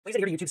Please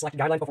adhere to YouTube's selected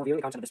guidelines before viewing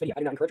the content of this video. I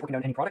do not encourage or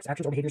condone any products,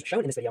 actions, or behaviors shown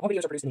in this video. All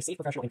videos are produced in a safe,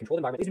 professional, and controlled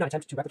environment. Please do not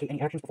attempt to replicate any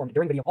actions performed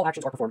during video. All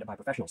actions are performed by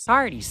professionals.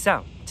 Alrighty,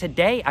 so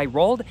today I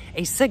rolled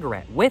a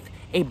cigarette with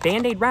a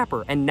Band-Aid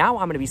wrapper, and now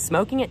I'm going to be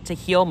smoking it to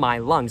heal my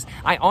lungs.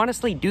 I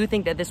honestly do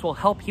think that this will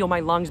help heal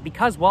my lungs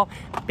because, well,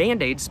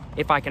 Band-Aids,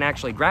 if I can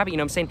actually grab it, you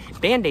know what I'm saying?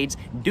 Band-Aids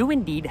do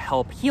indeed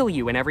help heal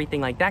you and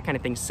everything like that kind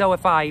of thing. So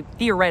if I,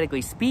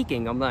 theoretically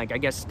speaking, I'm like, I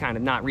guess kind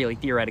of not really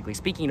theoretically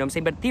speaking, you know what I'm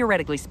saying? But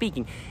theoretically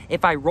speaking,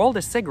 if I rolled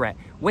a cigarette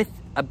with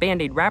a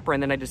Band-Aid wrapper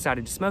and then I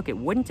decided to smoke it,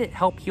 wouldn't it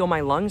help heal my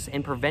lungs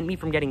and prevent me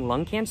from getting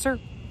lung cancer?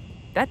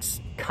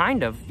 That's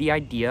kind of the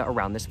idea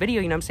around this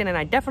video, you know what I'm saying? And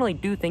I definitely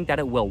do think that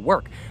it will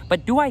work.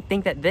 But do I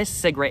think that this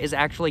cigarette is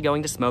actually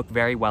going to smoke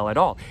very well at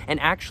all? And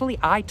actually,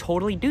 I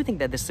totally do think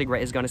that this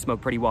cigarette is going to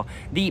smoke pretty well.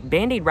 The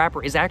Band-Aid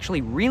wrapper is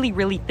actually really,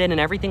 really thin and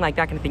everything like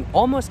that kind of thing,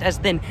 almost as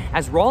thin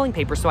as rolling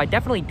paper. So I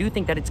definitely do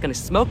think that it's going to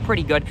smoke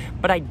pretty good,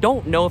 but I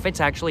don't know if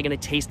it's actually going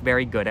to taste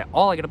very good at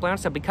all. I got to be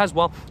honest, because,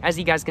 well, as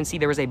you guys can see,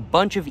 there is a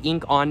bunch of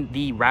ink on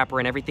the wrapper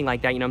and everything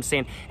like that, you know what I'm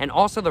saying? And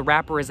also the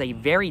wrapper is a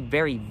very,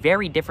 very,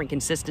 very different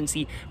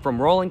consistency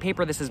from rolling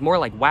paper. This is more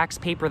like wax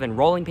paper than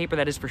rolling paper,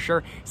 that is for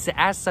sure. So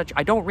as such,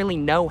 I don't really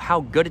know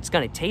how good it's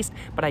going to taste,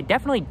 but I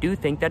definitely do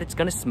think that it's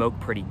going to smoke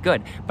pretty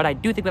good. But I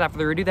do think without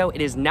further ado though, it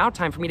is now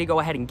time for me to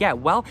go ahead and get,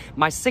 well,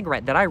 my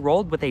cigarette that I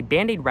rolled with a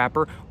Band-Aid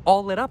wrapper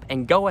all lit up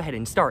and go ahead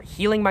and start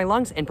healing my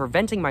lungs and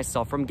preventing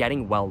myself from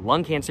getting, well,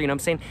 lung cancer, you know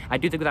what I'm saying? I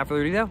do think without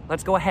further ado though,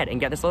 let's go ahead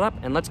and get this lit up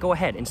and let's go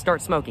ahead and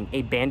start smoking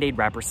a Band-Aid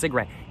wrapper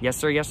cigarette. Yes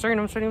sir, you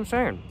know what I'm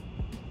saying?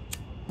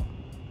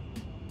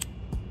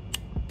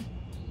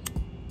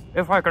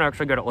 If I can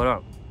actually get it lit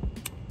up.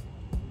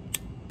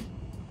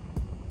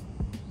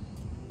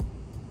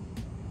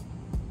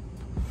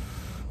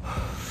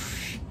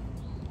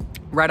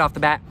 Right off the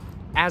bat,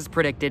 as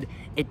predicted,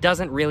 it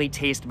doesn't really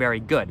taste very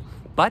good.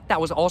 But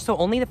that was also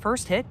only the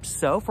first hit,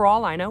 so for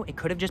all I know, it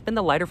could have just been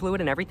the lighter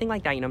fluid and everything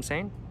like that, you know what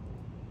I'm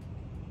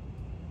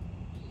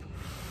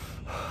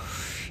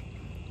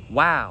saying?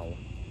 Wow.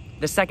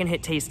 The second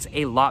hit tastes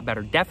a lot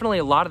better. Definitely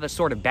a lot of the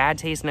sort of bad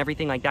taste and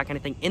everything like that kind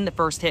of thing in the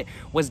first hit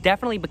was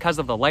definitely because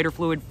of the lighter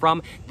fluid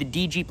from the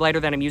D-Jeep lighter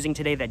that I'm using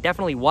today. That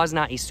definitely was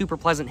not a super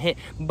pleasant hit,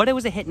 but it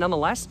was a hit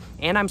nonetheless.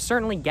 And I'm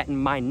certainly getting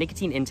my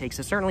nicotine intake,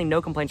 so certainly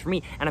no complaints from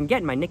me. And I'm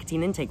getting my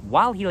nicotine intake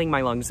while healing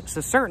my lungs,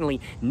 so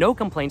certainly no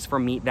complaints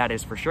from me, that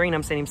is for sure. You know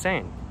what I'm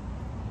saying?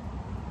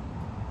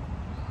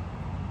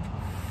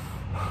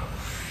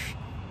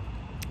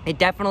 It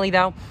definitely,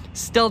 though,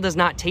 still does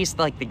not taste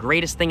like the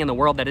greatest thing in the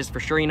world, that is for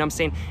sure, you know what I'm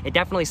saying? It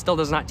definitely still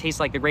does not taste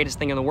like the greatest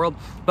thing in the world,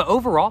 but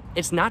overall,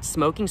 it's not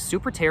smoking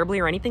super terribly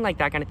or anything like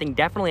that kind of thing.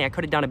 Definitely, I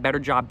could have done a better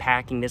job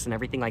packing this and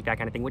everything like that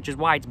kind of thing, which is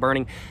why it's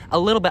burning a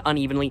little bit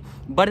unevenly,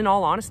 but in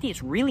all honesty,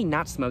 it's really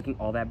not smoking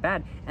all that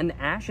bad, and the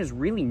ash is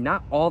really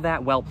not all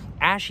that, well,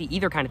 ashy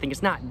either kind of thing.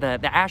 It's not,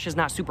 the ash is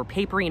not super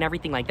papery and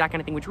everything like that kind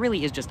of thing, which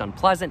really is just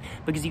unpleasant,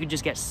 because you could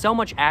just get so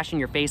much ash in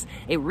your face.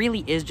 It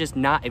really is just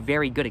not a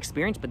very good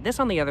experience, but this,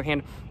 on the other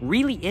hand,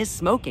 really is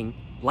smoking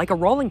like a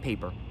rolling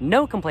paper.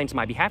 No complaints on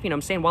my behalf, you know what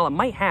I'm saying? While it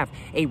might have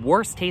a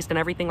worse taste and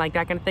everything like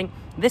that kind of thing,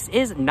 this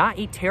is not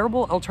a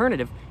terrible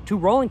alternative to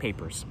rolling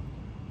papers.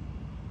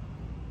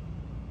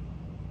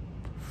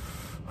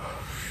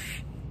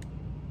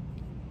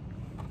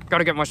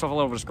 Gotta get myself a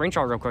little bit of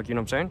screenshot real quick, you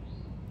know what I'm saying?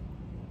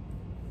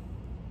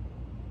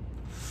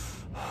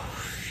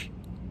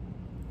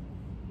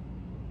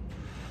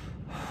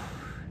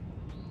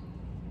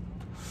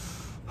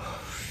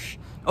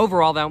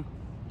 Overall, though,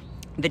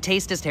 the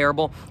taste is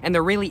terrible, and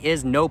there really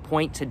is no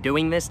point to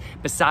doing this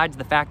besides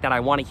the fact that I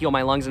want to heal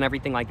my lungs and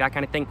everything like that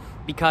kind of thing,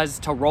 because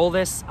to roll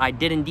this, I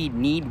did indeed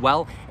need,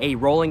 well, a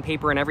rolling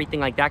paper and everything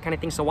like that kind of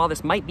thing. So while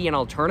this might be an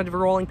alternative to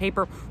rolling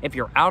paper, if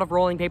you're out of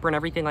rolling paper and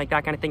everything like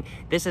that kind of thing,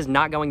 this is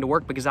not going to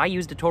work, because I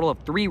used a total of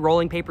 3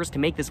 rolling papers to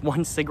make this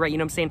one cigarette, you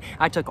know what I'm saying?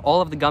 I took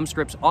all of the gum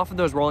strips off of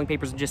those rolling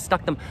papers and just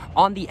stuck them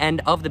on the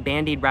end of the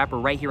Band-Aid wrapper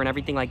right here and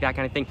everything like that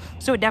kind of thing.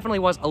 So it definitely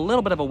was a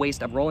little bit of a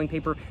waste of rolling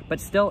paper,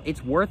 but still,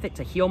 it's worth it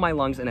to heal my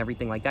lungs and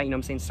everything like that, you know what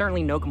I'm saying?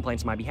 Certainly no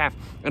complaints on my behalf.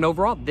 And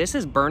overall, this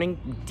is burning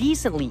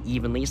decently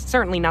evenly. It's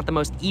certainly not the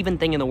most even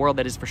thing in the world,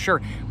 that is for sure,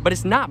 but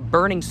it's not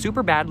burning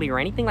super badly or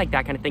anything like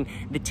that kind of thing.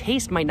 The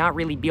taste might not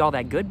really be all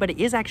that good, but it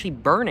is actually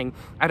burning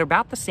at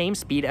about the same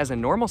speed as a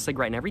normal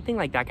cigarette and everything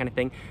like that kind of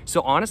thing.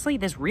 So honestly,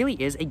 this really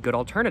is a good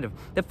alternative.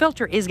 The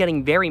filter is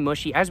getting very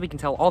mushy, as we can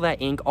tell. All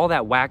that ink, all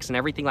that wax and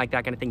everything like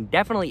that kind of thing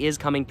definitely is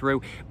coming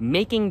through,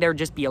 making there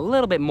just be a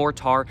little bit more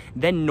tar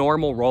than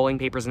normal rolling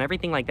papers and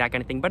everything like that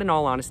kind of thing. But in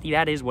all honesty,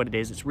 that is what it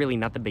is. It's really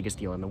not the biggest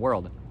deal in the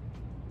world.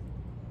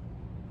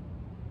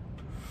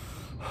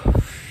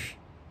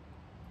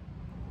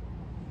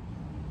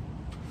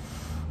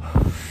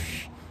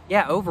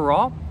 Yeah,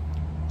 overall,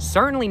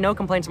 certainly no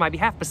complaints on my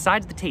behalf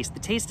besides the taste. The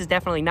taste is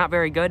definitely not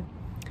very good,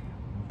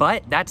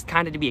 but that's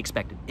kind of to be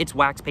expected. It's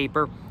wax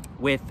paper.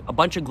 with a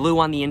bunch of glue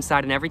on the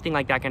inside and everything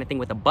like that kind of thing,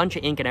 with a bunch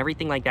of ink and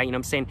everything like that, you know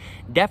what I'm saying?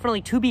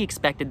 Definitely to be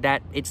expected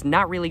that it's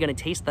not really going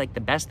to taste like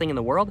the best thing in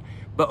the world,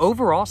 but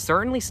overall,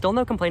 certainly still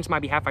no complaints on my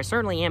behalf. I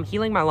certainly am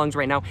healing my lungs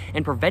right now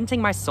and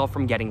preventing myself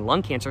from getting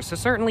lung cancer, so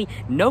certainly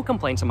no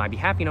complaints on my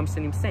behalf, you know what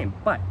I'm saying?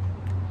 But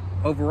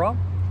overall,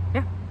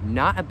 yeah,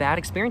 not a bad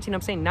experience, you know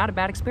what I'm saying? Not a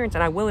bad experience,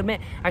 and I will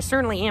admit, I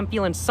certainly am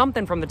feeling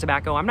something from the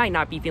tobacco. I might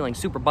not be feeling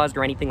super buzzed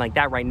or anything like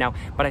that right now,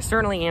 but I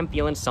certainly am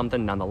feeling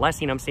something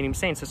nonetheless, you know what I'm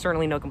saying? So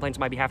certainly no complaints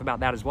on my behalf about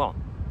that as well.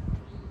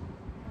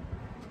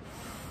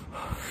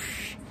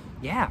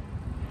 Yeah.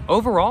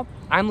 Overall,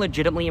 I'm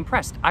legitimately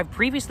impressed. I've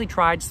previously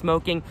tried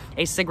smoking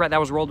a cigarette that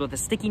was rolled with a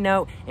sticky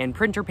note and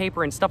printer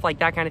paper and stuff like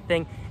that kind of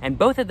thing, and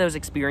both of those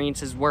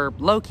experiences were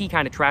low-key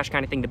kind of trash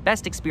kind of thing. The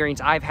best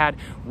experience I've had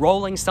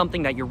rolling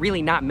something that you're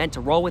really not meant to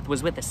roll with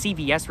was with a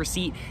CVS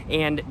receipt,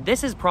 and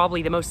this is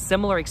probably the most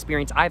similar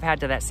experience I've had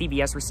to that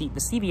CVS receipt. The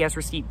CVS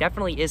receipt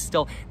definitely is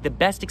still the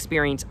best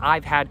experience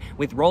I've had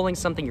with rolling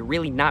something you're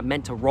really not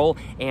meant to roll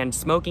and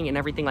smoking and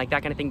everything like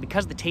that kind of thing,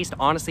 because the taste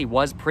honestly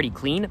was pretty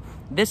clean.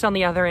 This, on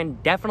the other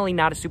end, definitely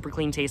not a super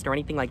clean taste or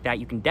anything like that.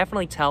 You can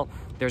definitely tell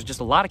there's just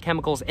a lot of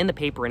chemicals in the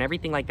paper and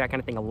everything like that kind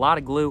of thing, a lot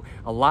of glue,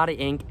 a lot of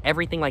ink,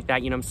 everything like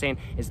that, you know what I'm saying?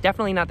 It's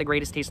definitely not the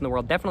greatest taste in the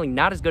world, definitely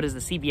not as good as the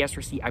CVS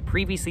receipt I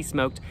previously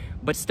smoked,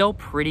 but still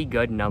pretty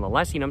good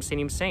nonetheless, you know what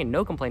I'm saying?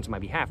 No complaints on my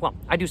behalf. Well,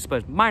 I do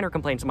suppose minor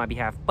complaints on my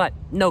behalf, but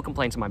no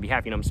complaints on my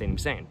behalf, you know what I'm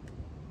saying?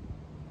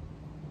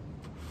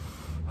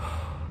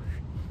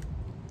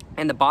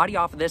 And the body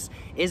off of this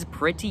is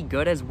pretty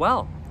good as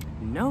well.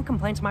 No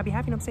complaints on my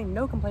behalf, you know what I'm saying?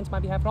 No complaints on my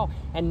behalf at all.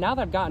 And now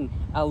that I've gotten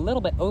a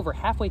little bit over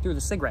halfway through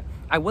the cigarette,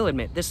 I will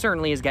admit, this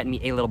certainly is getting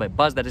me a little bit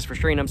buzzed, that is for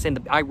sure, you know what I'm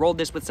saying? I rolled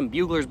this with some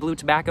Bugler's Blue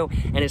Tobacco,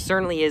 and it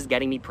certainly is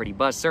getting me pretty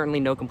buzzed. Certainly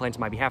no complaints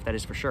on my behalf, that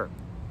is for sure.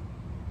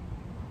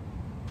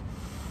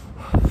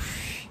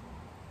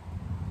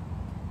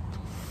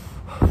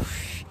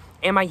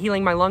 Am I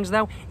healing my lungs,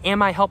 though?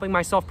 Am I helping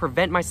myself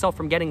prevent myself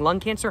from getting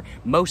lung cancer?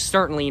 Most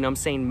certainly, you know what I'm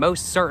saying?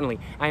 Most certainly.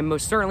 I am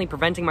most certainly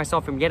preventing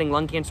myself from getting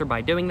lung cancer by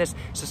doing this,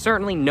 so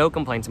certainly no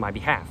complaints on my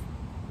behalf.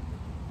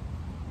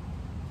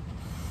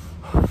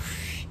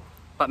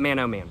 But man,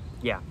 oh man,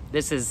 yeah,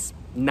 this is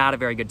not a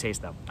very good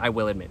taste, though, I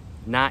will admit.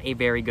 Not a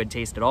very good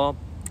taste at all.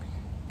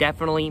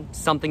 Definitely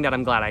something that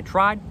I'm glad I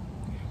tried.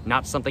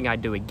 Not something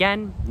I'd do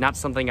again. Not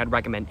something I'd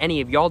recommend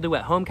any of y'all do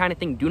at home kind of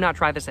thing. Do not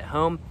try this at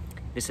home.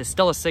 This is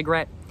still a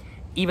cigarette.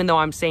 Even though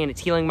I'm saying it's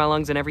healing my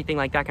lungs and everything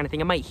like that kind of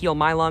thing, it might heal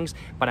my lungs,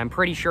 but I'm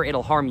pretty sure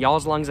it'll harm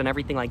y'all's lungs and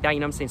everything like that,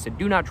 you know what I'm saying? So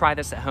do not try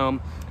this at home.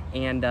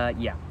 And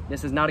yeah,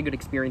 this is not a good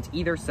experience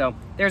either, so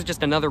there's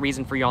just another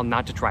reason for y'all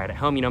not to try it at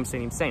home, you know what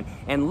I'm saying?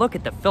 And look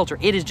at the filter,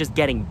 it is just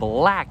getting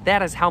black.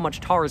 That is how much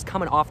tar is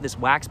coming off this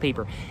wax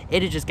paper.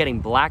 It is just getting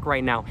black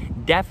right now.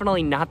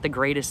 Definitely not the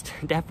greatest,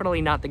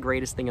 definitely not the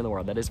greatest thing in the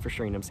world, that is for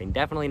sure, you know what I'm saying?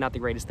 Definitely not the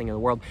greatest thing in the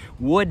world.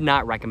 Would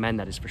not recommend,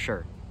 that is for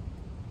sure.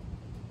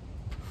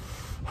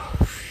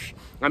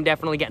 I'm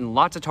definitely getting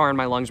lots of tar in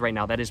my lungs right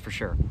now, that is for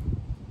sure.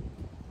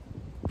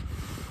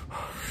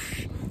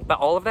 But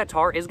all of that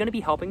tar is going to be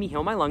helping me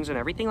heal my lungs and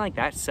everything like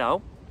that,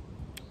 so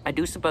I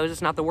do suppose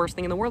it's not the worst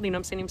thing in the world, you know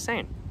what I'm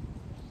saying?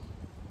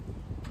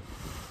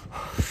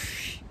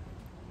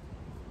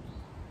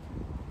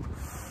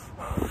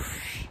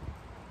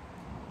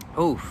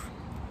 Oof,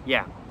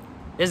 yeah.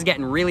 This is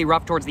getting really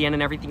rough towards the end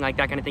and everything like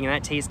that kind of thing, and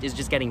that taste is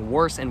just getting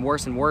worse and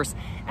worse and worse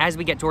as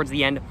we get towards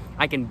the end.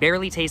 I can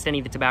barely taste any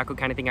of the tobacco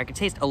kind of thing. I could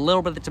taste a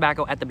little bit of the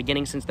tobacco at the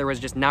beginning since there was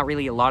just not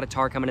really a lot of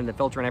tar coming in the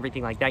filter and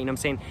everything like that, you know what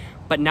I'm saying?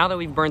 But now that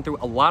we've burned through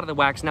a lot of the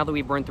wax, now that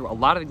we've burned through a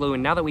lot of the glue,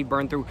 and now that we've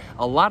burned through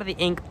a lot of the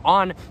ink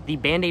on the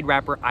Band-Aid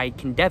wrapper, I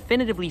can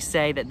definitively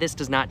say that this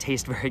does not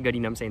taste very good,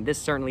 you know what I'm saying?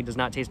 This certainly does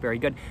not taste very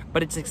good,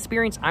 but it's an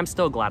experience I'm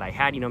still glad I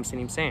had, you know what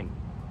I'm saying?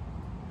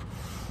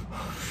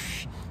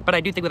 But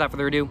I do think without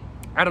further ado,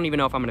 I don't even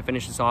know if I'm going to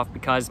finish this off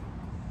because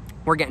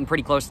we're getting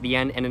pretty close to the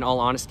end, and in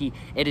all honesty,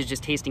 it is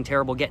just tasting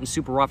terrible, getting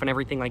super rough and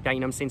everything like that, you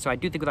know what I'm saying? So I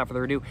do think without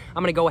further ado,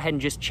 I'm going to go ahead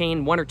and just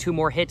chain 1 or 2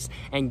 more hits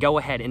and go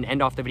ahead and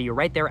end off the video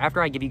right there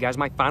after I give you guys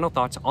my final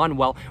thoughts on,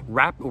 well,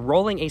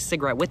 rolling a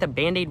cigarette with a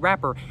Band-Aid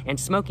wrapper and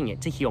smoking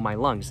it to heal my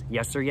lungs.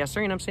 Yes, sir, you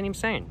know what I'm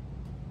saying?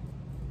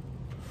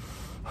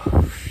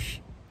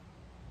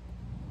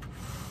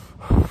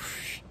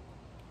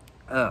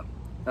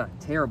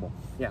 Terrible.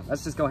 Yeah,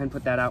 let's just go ahead and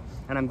put that out.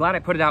 And I'm glad I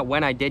put it out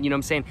when I did, you know what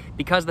I'm saying?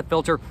 Because the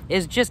filter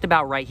is just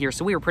about right here.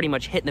 So we were pretty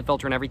much hitting the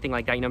filter and everything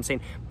like that, you know what I'm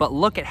saying? But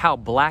look at how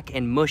black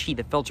and mushy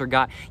the filter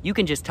got. You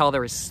can just tell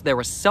there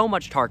was so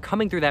much tar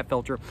coming through that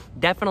filter.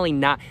 Definitely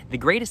not the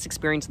greatest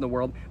experience in the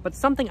world, but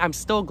something I'm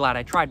still glad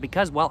I tried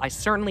because, well, I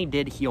certainly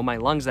did heal my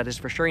lungs, that is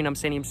for sure, you know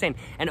what I'm saying?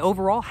 And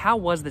overall, how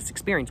was this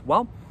experience?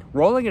 Well,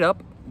 rolling it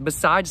up,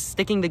 besides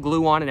sticking the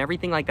glue on and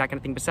everything like that kind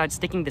of thing, besides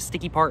sticking the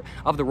sticky part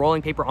of the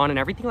rolling paper on and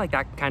everything like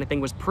that kind of thing,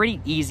 was pretty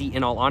easy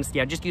in all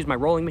honesty. I just used my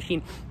rolling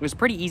machine. It was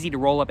pretty easy to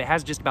roll up. It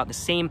has just about the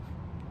same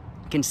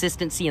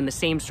consistency and the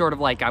same sort of,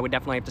 like, I would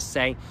definitely have to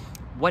say,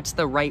 what's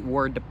the right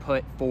word to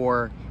put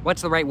for,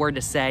 what's the right word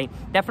to say?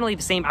 Definitely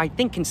the same. I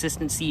think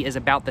consistency is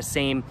about the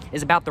same,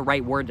 is about the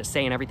right word to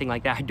say and everything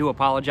like that. I do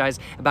apologize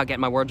about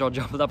getting my words all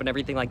jumbled up and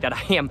everything like that.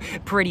 I am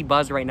pretty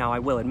buzzed right now, I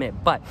will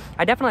admit. But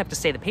I definitely have to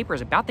say the paper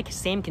is about the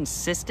same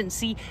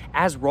consistency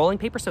as rolling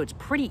paper, so it's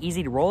pretty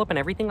easy to roll up and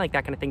everything like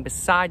that kind of thing,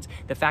 besides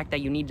the fact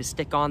that you need to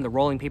stick on the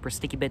rolling paper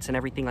sticky bits and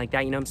everything like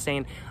that, you know what I'm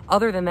saying?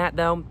 Other than that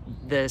though,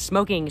 the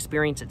smoking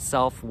experience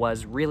itself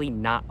was really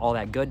not all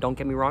that good. Don't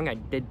get me wrong, I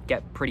did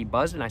get pretty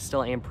buzzed and I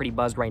still am pretty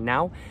buzzed right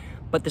now,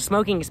 but the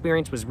smoking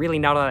experience was really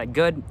not all that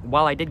good.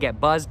 While I did get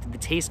buzzed, the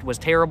taste was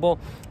terrible.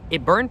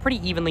 It burned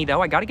pretty evenly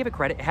though, I gotta give it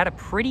credit. It had a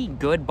pretty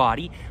good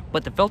body,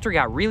 but the filter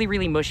got really,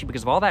 really mushy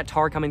because of all that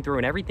tar coming through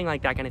and everything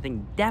like that kind of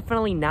thing.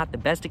 Definitely not the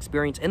best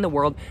experience in the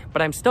world,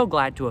 but I'm still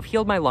glad to have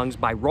healed my lungs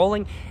by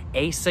rolling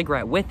a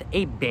cigarette with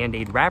a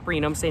Band-Aid wrapper, you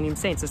know what I'm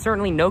saying? So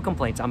certainly no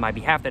complaints on my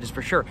behalf, that is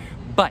for sure.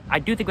 But I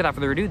do think without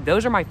further ado,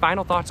 those are my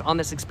final thoughts on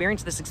this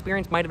experience. This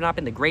experience might have not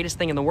been the greatest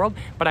thing in the world,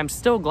 but I'm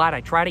still glad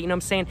I tried it, you know what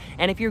I'm saying?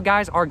 And if you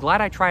guys are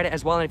glad I tried it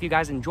as well, and if you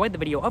guys enjoyed the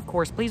video, of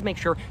course, please make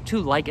sure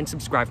to like and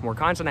subscribe for more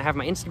content. I have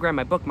my Instagram,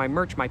 my book, my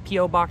merch, my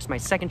P.O. box, my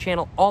second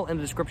channel, all in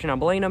the description down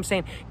below, you know what I'm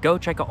saying? Go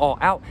check it all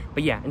out.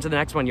 But yeah, until the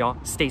next one, y'all,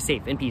 stay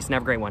safe, in peace, and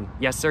have a great one.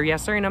 Yes, sir, you know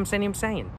what I'm saying?